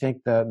 and I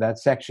think that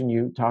section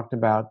you talked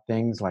about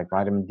things like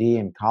vitamin D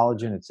and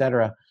collagen, et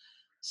cetera.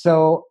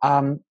 So,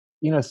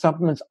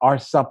 supplements are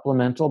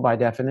supplemental by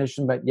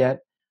definition, but yet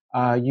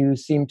you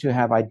seem to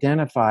have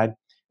identified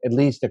at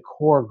least a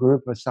core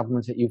group of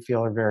supplements that you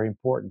feel are very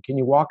important. Can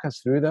you walk us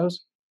through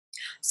those?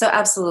 So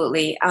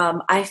absolutely.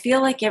 I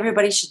feel like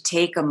everybody should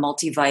take a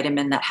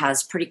multivitamin that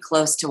has pretty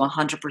close to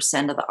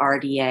 100% of the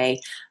RDA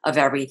of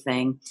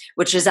everything,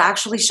 which is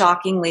actually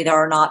shockingly, there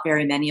are not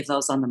very many of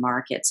those on the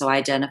market. So I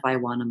identify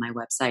one on my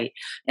website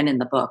and in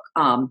the book.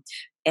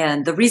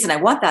 And the reason I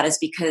want that is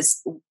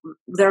because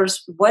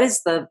what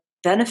is the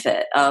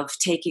benefit of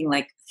taking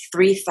like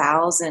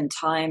 3,000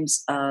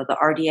 times the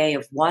RDA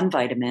of one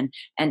vitamin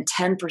and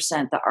 10%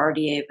 the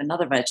RDA of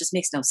another vitamin? It just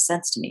makes no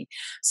sense to me.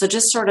 So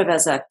just sort of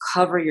as a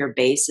cover your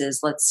bases,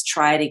 let's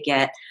try to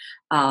get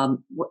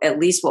at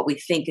least what we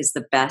think is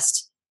the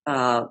best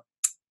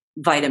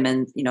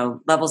vitamin,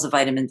 levels of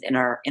vitamins in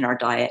our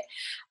diet.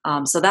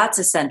 So that's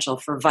essential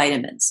for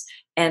vitamins.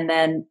 And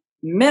then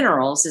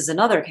minerals is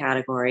another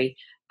category.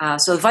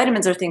 So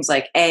vitamins are things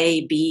like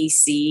A, B,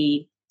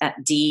 C,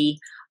 D.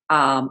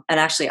 And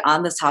actually,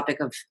 on this topic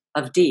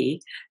of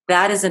D,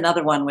 that is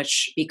another one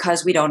which,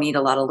 because we don't eat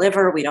a lot of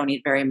liver, we don't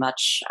eat very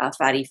much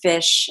fatty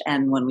fish,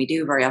 and when we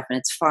do, very often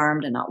it's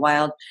farmed and not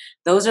wild.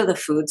 Those are the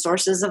food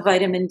sources of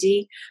vitamin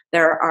D.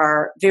 There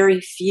are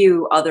very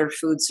few other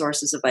food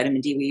sources of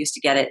vitamin D. We used to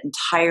get it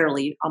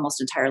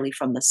almost entirely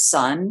from the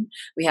sun.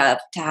 We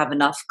have to have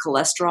enough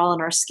cholesterol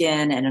in our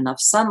skin and enough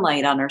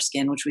sunlight on our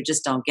skin, which we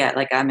just don't get.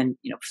 Like I'm in,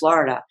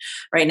 Florida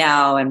right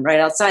now, and right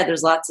outside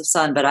there's lots of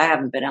sun, but I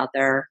haven't been out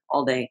there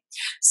all day.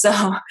 So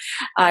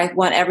I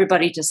want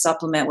everybody to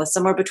supplement with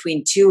somewhere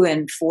between 2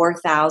 and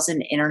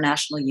 4,000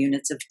 international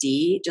units of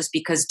D, just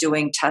because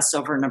doing tests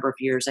over a number of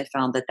years, I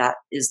found that that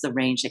is the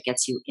range that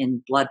gets you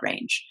in blood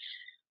range.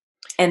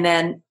 And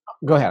then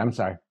Go ahead. I'm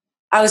sorry.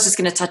 I was just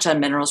going to touch on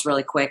minerals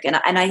really quick.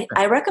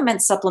 I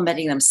recommend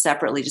supplementing them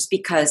separately just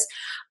because,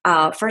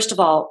 first of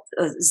all,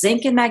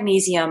 zinc and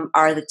magnesium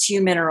are the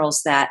two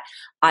minerals that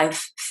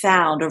I've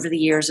found over the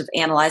years of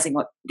analyzing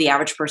what the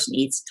average person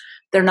eats.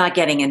 They're not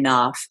getting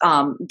enough,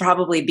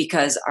 probably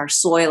because our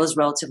soil is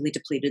relatively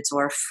depleted, so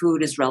our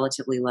food is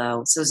relatively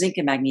low. So zinc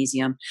and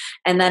magnesium.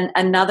 And then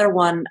another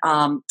one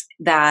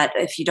that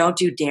if you don't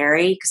do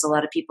dairy, because a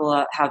lot of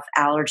people have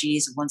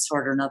allergies of one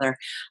sort or another,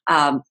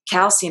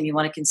 calcium, you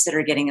want to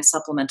consider getting a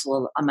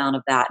supplemental amount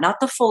of that. Not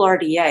the full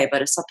RDA,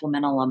 but a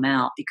supplemental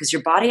amount, because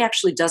your body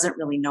actually doesn't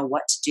really know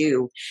what to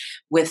do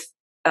with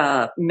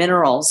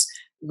minerals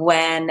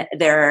when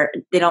they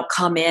don't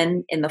come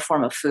in the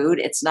form of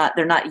food.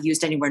 They're not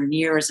used anywhere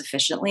near as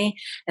efficiently.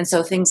 And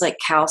so things like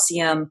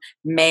calcium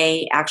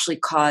may actually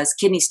cause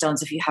kidney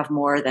stones if you have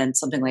more than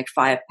something like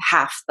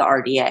half the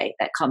RDA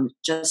that comes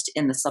just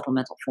in the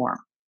supplemental form.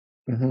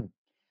 Hmm.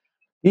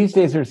 These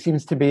days, there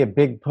seems to be a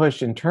big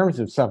push in terms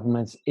of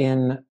supplements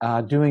in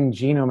doing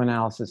genome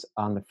analysis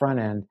on the front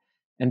end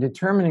and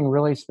determining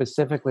really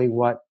specifically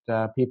what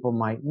people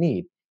might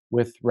need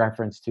with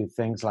reference to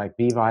things like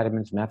B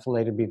vitamins,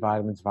 methylated B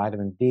vitamins,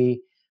 vitamin D,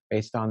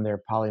 based on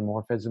their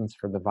polymorphisms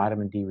for the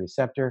vitamin D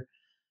receptor.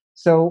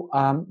 So,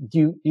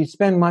 do you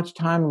spend much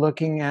time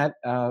looking at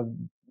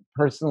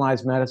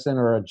personalized medicine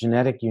or a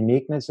genetic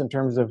uniqueness in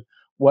terms of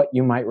what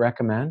you might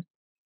recommend?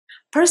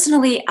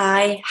 Personally,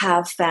 I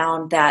have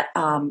found that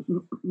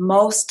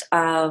most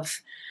of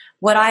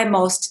what I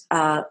most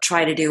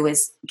try to do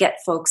is get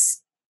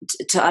folks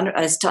to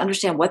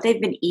understand what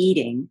they've been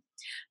eating.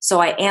 So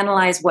I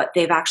analyze what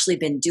they've actually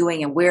been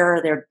doing and where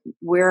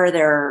are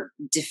their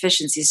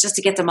deficiencies, just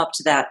to get them up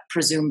to that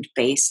presumed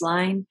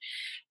baseline.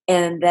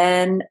 And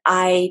then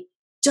I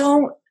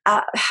don't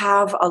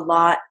have a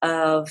lot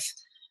of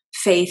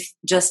faith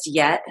just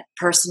yet,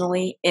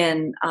 personally,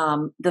 in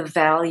the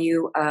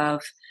value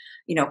of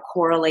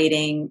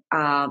correlating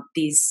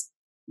these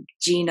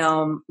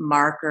genome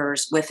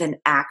markers with an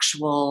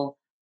actual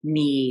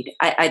need.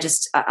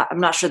 I'm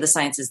not sure the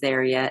science is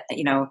there yet,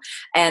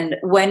 and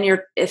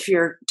if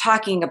you're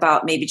talking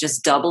about maybe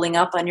just doubling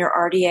up on your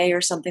RDA or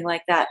something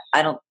like that,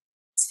 I don't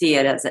see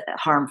it as a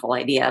harmful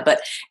idea. But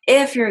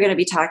if you're going to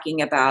be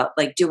talking about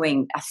like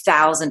doing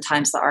 1,000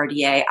 times the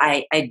RDA,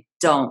 I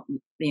don't,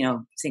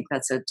 think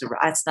that's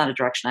not a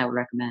direction I would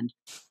recommend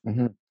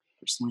Mhm.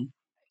 personally.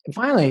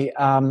 Finally,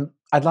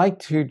 I'd like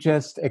to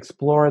just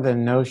explore the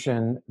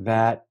notion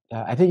that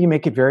I think you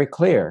make it very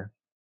clear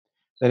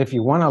that if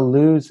you want to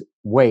lose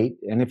weight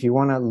and if you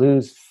want to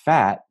lose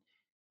fat,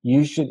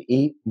 you should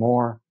eat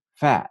more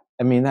fat.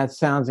 I mean, that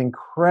sounds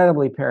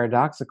incredibly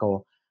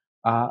paradoxical,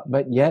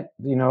 but yet,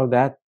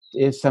 that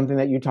is something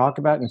that you talk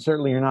about, and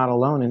certainly you're not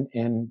alone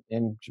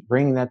in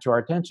bringing that to our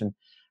attention.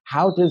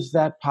 How does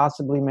that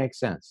possibly make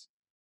sense?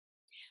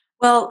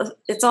 Well,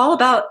 it's all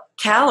about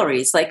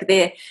calories. Like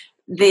the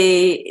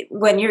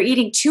when you're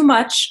eating too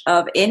much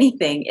of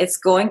anything, it's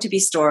going to be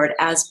stored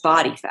as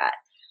body fat.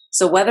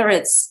 So whether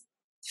it's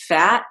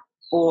fat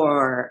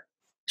or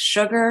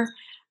sugar,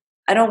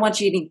 I don't want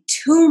you eating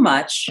too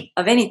much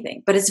of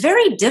anything. But it's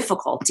very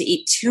difficult to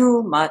eat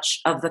too much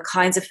of the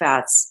kinds of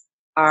fats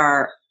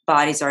our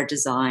bodies are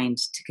designed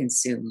to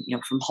consume,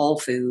 from whole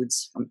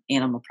foods, from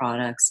animal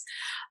products.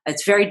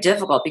 It's very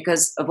difficult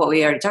because of what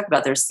we already talked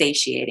about. They're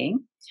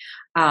satiating,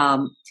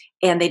 um,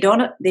 and they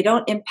don't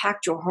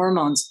impact your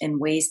hormones in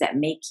ways that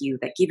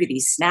give you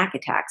these snack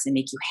attacks and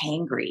make you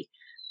hangry.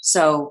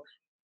 So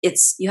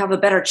you have a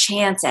better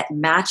chance at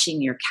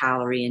matching your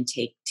calorie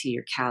intake to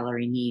your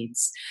calorie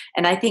needs.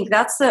 And I think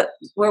that's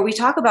where we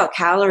talk about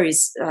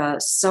calories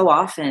so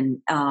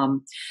often.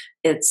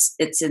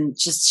 It's in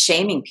just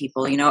shaming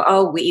people,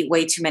 oh, we eat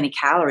way too many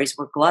calories.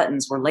 We're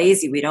gluttons. We're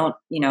lazy. We don't,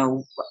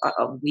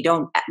 we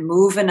don't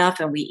move enough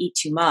and we eat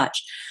too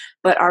much.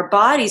 But our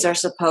bodies are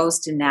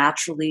supposed to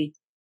naturally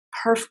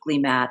perfectly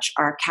match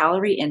our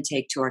calorie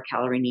intake to our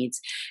calorie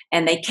needs.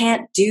 And they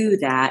can't do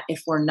that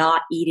if we're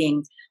not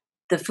eating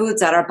the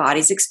foods that our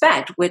bodies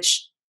expect,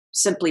 which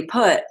simply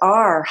put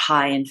are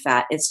high in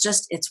fat.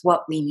 It's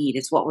what we need.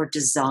 It's what we're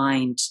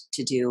designed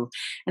to do.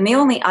 And the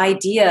only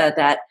idea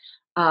that,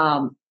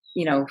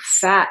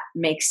 fat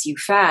makes you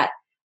fat,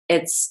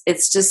 it's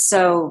just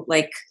so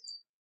like,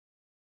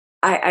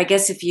 I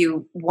guess if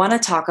you want to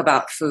talk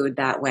about food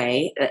that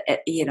way,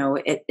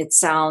 it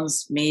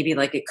sounds maybe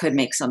like it could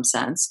make some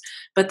sense.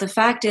 But the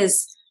fact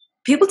is,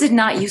 people did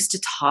not used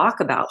to talk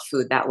about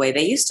food that way.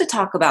 They used to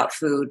talk about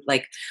food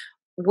like,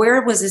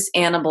 where was this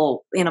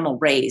animal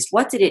raised?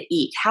 What did it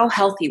eat? How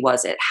healthy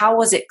was it? How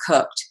was it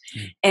cooked?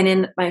 And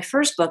in my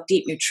first book,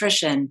 Deep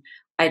Nutrition,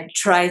 I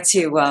try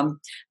to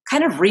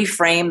kind of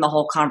reframe the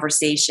whole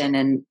conversation.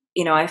 And,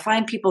 I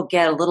find people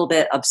get a little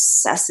bit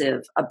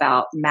obsessive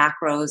about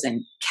macros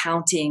and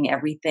counting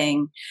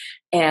everything.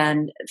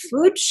 And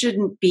food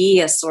shouldn't be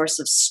a source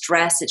of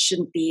stress. It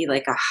shouldn't be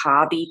like a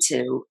hobby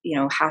to,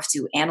 have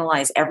to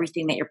analyze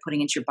everything that you're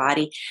putting into your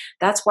body.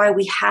 That's why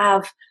we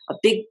have a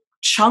big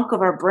chunk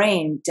of our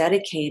brain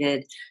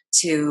dedicated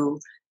to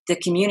the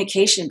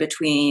communication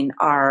between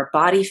our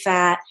body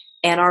fat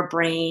and our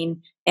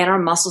brain and our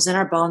muscles and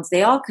our bones.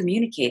 They all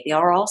communicate. They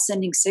are all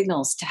sending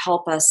signals to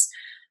help us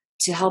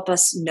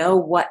know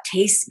what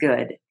tastes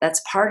good.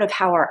 That's part of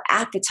how our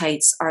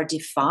appetites are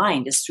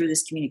defined, is through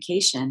this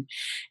communication.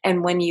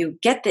 And when you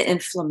get the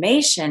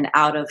inflammation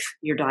out of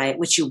your diet,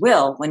 which you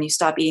will when you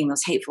stop eating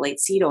those hateful 8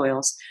 seed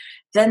oils,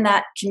 then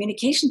that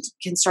communication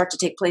can start to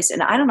take place.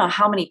 And I don't know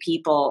how many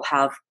people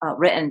have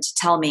written to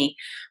tell me,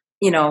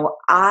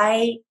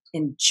 I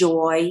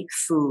enjoy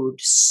food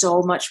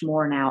so much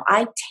more now.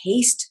 I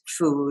taste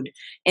food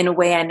in a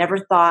way I never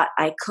thought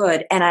I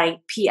could. And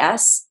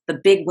P.S., the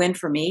big win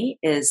for me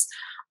is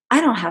I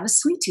don't have a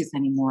sweet tooth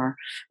anymore,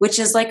 which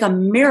is like a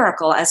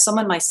miracle. As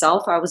someone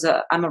myself,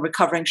 I'm a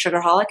recovering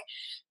sugarholic.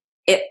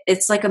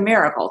 It's like a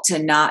miracle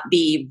to not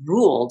be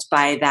ruled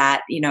by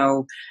that,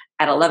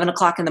 at 11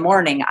 o'clock in the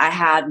morning, I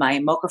had my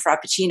mocha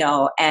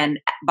frappuccino,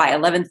 and by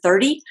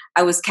 11:30,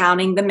 I was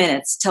counting the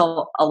minutes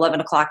till 11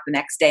 o'clock the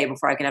next day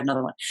before I could have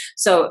another one.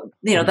 So,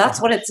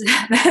 that's what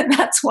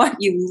that's what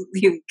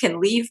you can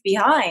leave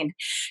behind.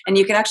 And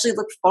you can actually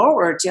look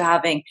forward to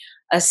having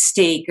a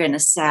steak and a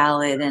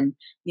salad and,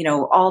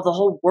 all the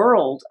whole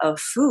world of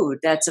food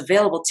that's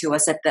available to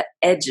us at the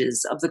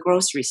edges of the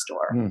grocery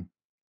store.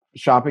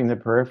 Shopping the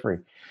periphery.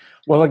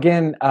 Well,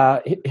 again,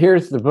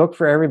 here's the book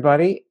for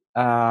everybody.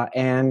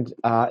 And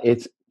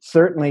it's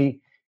certainly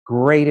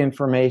great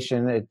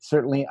information. It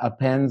certainly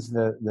appends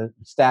the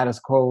status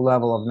quo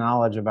level of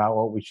knowledge about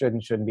what we should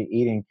and shouldn't be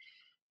eating.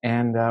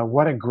 And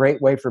what a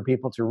great way for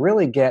people to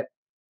really get,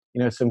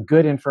 some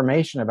good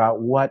information about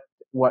what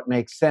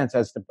makes sense,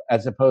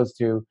 as opposed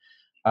to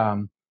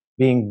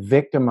being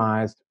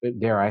victimized,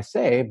 dare I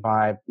say,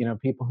 by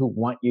people who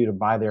want you to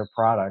buy their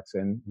products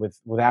and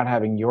without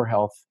having your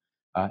health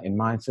in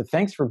mind. So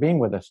thanks for being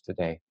with us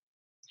today.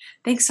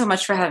 Thanks so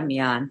much for having me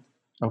on.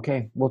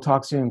 Okay, we'll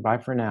talk soon. Bye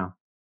for now.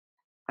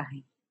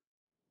 Bye.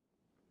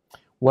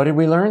 What did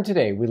we learn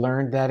today? We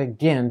learned that,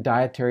 again,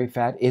 dietary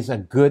fat is a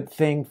good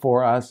thing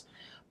for us,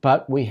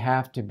 but we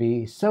have to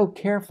be so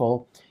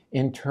careful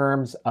in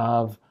terms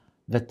of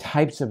the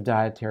types of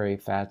dietary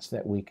fats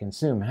that we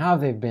consume, how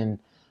they've been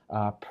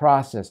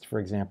processed, for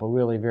example,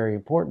 really very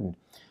important.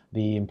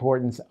 The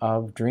importance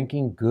of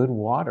drinking good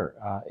water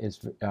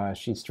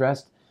she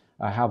stressed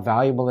how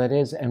valuable that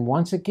is. And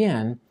once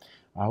again,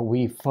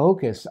 we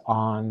focus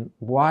on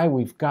why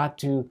we've got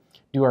to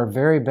do our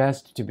very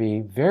best to be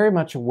very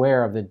much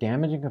aware of the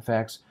damaging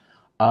effects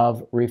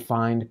of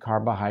refined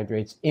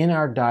carbohydrates in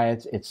our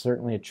diets. It's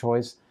certainly a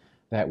choice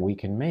that we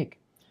can make.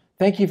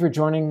 Thank you for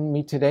joining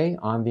me today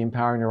on The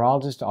Empowering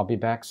Neurologist. I'll be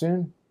back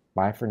soon.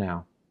 Bye for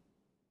now.